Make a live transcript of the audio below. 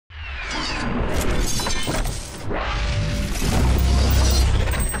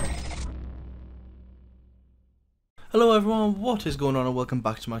Hello everyone, what is going on and welcome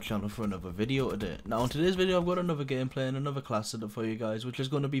back to my channel for another video today. Now in today's video I've got another gameplay and another class set up for you guys, which is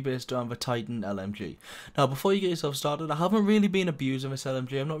going to be based around the Titan LMG. Now before you get yourself started, I haven't really been abusing this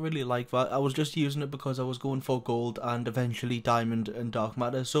LMG, I'm not really like that. I was just using it because I was going for gold and eventually diamond and dark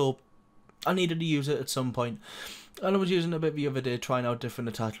matter, so I needed to use it at some point. And I was using it a bit the other day, trying out different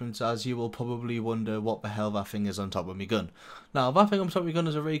attachments, as you will probably wonder what the hell that thing is on top of my gun. Now that thing on top of my gun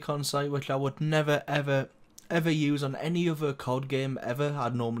is a recon sight, which I would never ever use on any other COD game ever.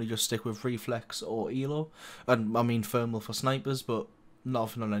 I'd normally just stick with reflex or elo, and I mean thermal for snipers, but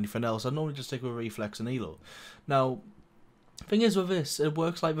nothing on anything else. I'd normally just stick with reflex and elo. Now thing is with this, it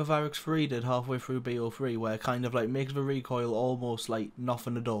works like the Varix 3 did halfway through BO3, where it kind of like makes the recoil almost like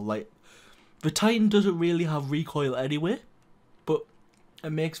nothing at all. Like the Titan doesn't really have recoil anyway, but it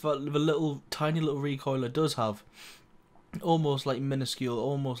makes the little tiny little recoil it does have almost like minuscule,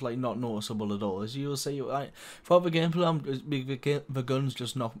 almost like not noticeable at all. As you'll see, for the gameplay, the gun's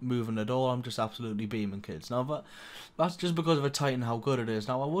just not moving at all. I'm just absolutely beaming kids. Now that's just because of the Titan, how good it is.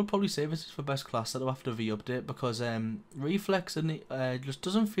 Now I would probably say this is the best class setup after the update, because reflex just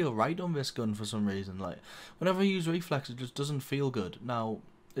doesn't feel right on this gun for some reason. Like whenever I use reflex, it just doesn't feel good. Now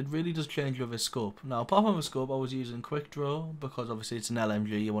it really does change with its scope. Now apart from the scope, I was using quick draw because obviously it's an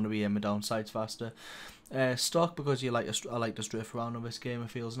LMG, you want to be aiming down sights faster. Stock because I like to strafe around on this game, it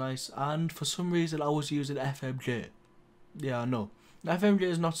feels nice. And for some reason I was using FMJ. Yeah, I know. FMJ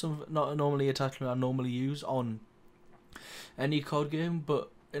is not normally a attachment I normally use on any COD game,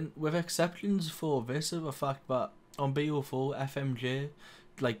 but with exceptions for this, of the fact that on BO4 FMJ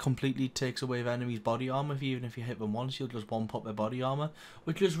like completely takes away the enemy's body armor. Even if you hit them once, you'll just one pop their body armor,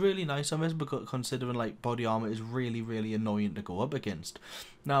 which is really nice on this, because considering like body armor is really annoying to go up against.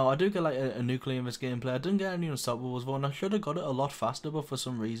 Now I do get like a nuclear in this gameplay. I didn't get any unstoppables though, and I should have got it a lot faster, but for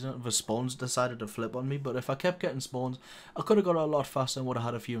some reason the spawns decided to flip on me. But if I kept getting spawns, I could have got it a lot faster and would have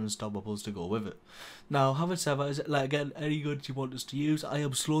had a few unstoppables to go with it. Now having said that, is it like again any guns you want us to use? I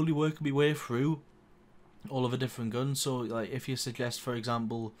am slowly working my way through all of the different guns. So like if you suggest, for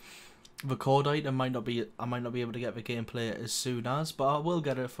example, the cordite, I might not be able to get the gameplay as soon as, but I will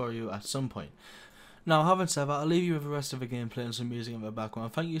get it for you at some point. Now having said that, I'll leave you with the rest of the gameplay and some music in the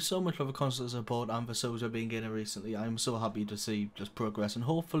background. Thank you so much for the constant support and for subs we've been getting recently. I am so happy to see just progress and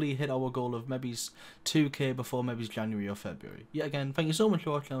hopefully hit our goal of maybe 2k before maybe January or February. Yet again, thank you so much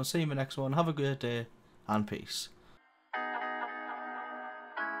for watching. I'll see you in the next one. Have a great day and peace.